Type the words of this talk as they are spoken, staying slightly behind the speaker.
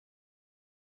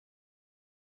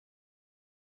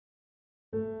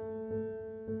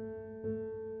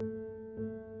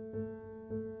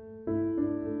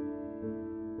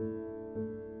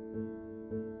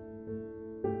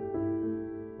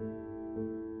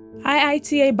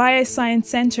IITA Bioscience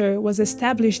Center was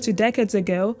established 2 decades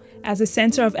ago as a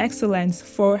center of excellence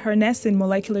for harnessing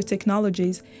molecular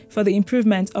technologies for the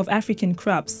improvement of African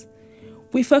crops.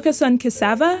 We focus on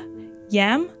cassava,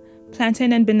 yam,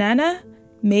 plantain and banana,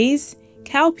 maize,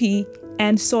 cowpea,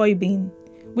 and soybean,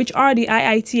 which are the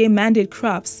IITA mandate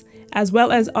crops, as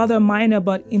well as other minor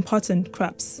but important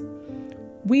crops.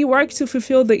 We work to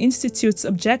fulfill the Institute's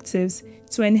objectives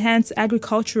to enhance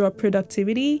agricultural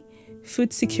productivity,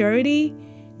 food security,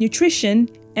 nutrition,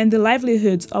 and the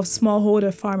livelihoods of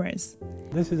smallholder farmers.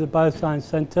 This is a Bioscience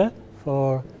Center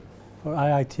for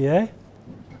IITA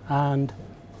and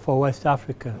for West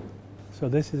Africa. So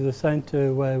this is a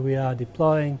center where we are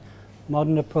deploying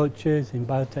modern approaches in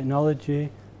biotechnology,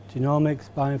 genomics,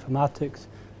 bioinformatics,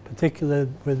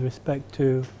 particularly with respect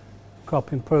to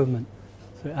crop improvement.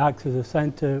 So it acts as a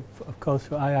center, of course,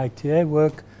 for IITA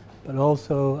work, but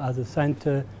also as a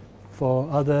center for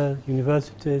other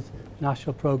universities,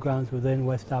 national programs within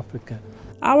West Africa.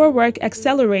 Our work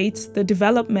accelerates the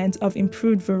development of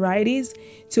improved varieties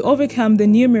to overcome the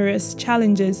numerous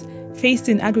challenges faced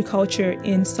in agriculture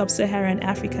in sub-Saharan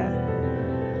Africa.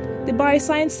 The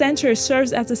Bioscience Center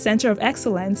serves as a center of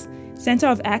excellence, center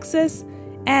of access,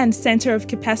 and center of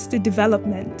capacity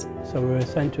development. So we're a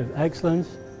center of excellence,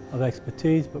 of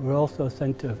expertise, but we're also a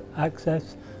center of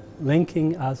access,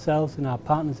 linking ourselves and our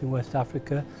partners in West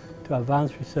Africa to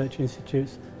advanced research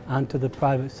institutes and to the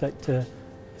private sector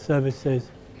services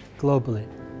globally.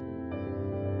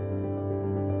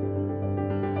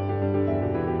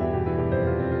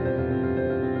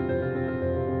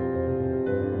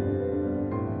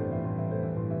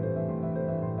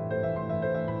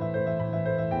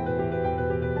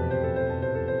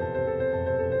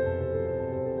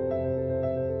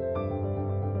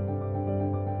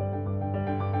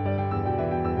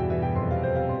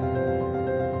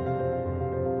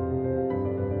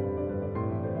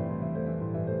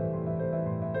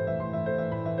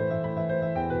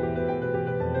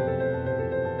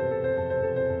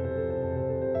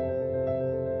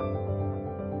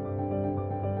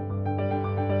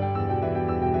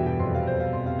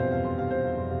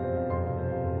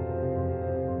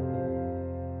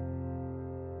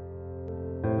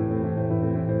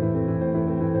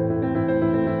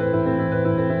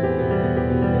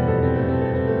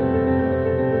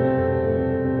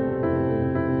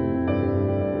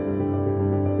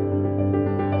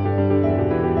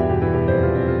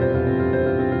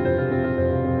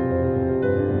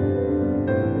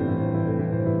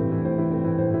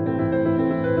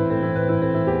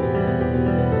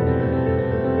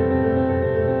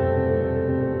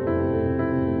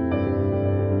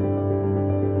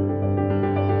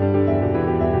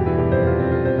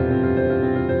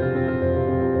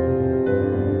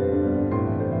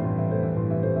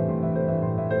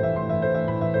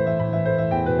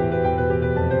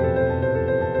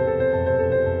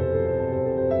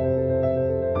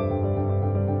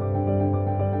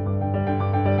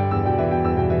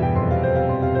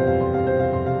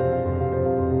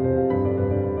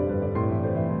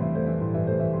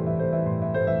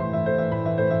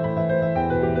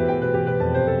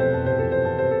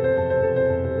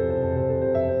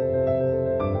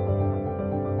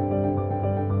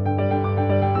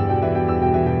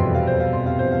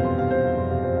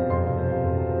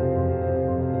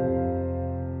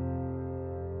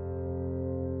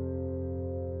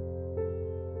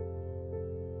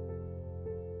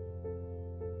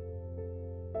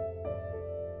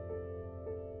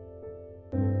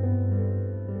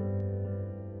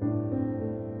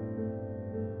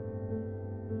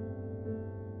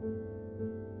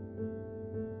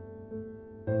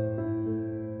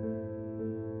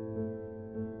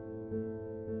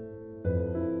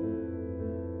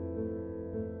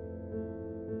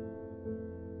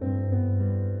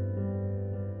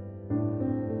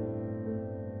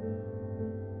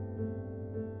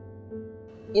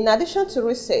 In addition to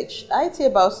research,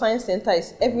 IITA Bioscience Center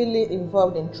is heavily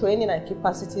involved in training and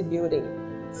capacity building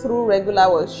through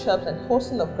regular workshops and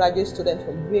hosting of graduate students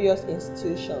from various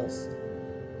institutions.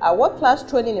 Our world-class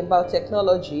training in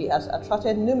biotechnology has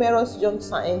attracted numerous young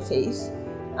scientists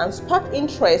and sparked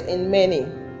interest in many.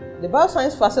 The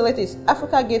Bioscience facility is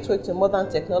Africa's gateway to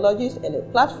modern technologies and a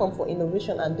platform for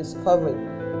innovation and discovery.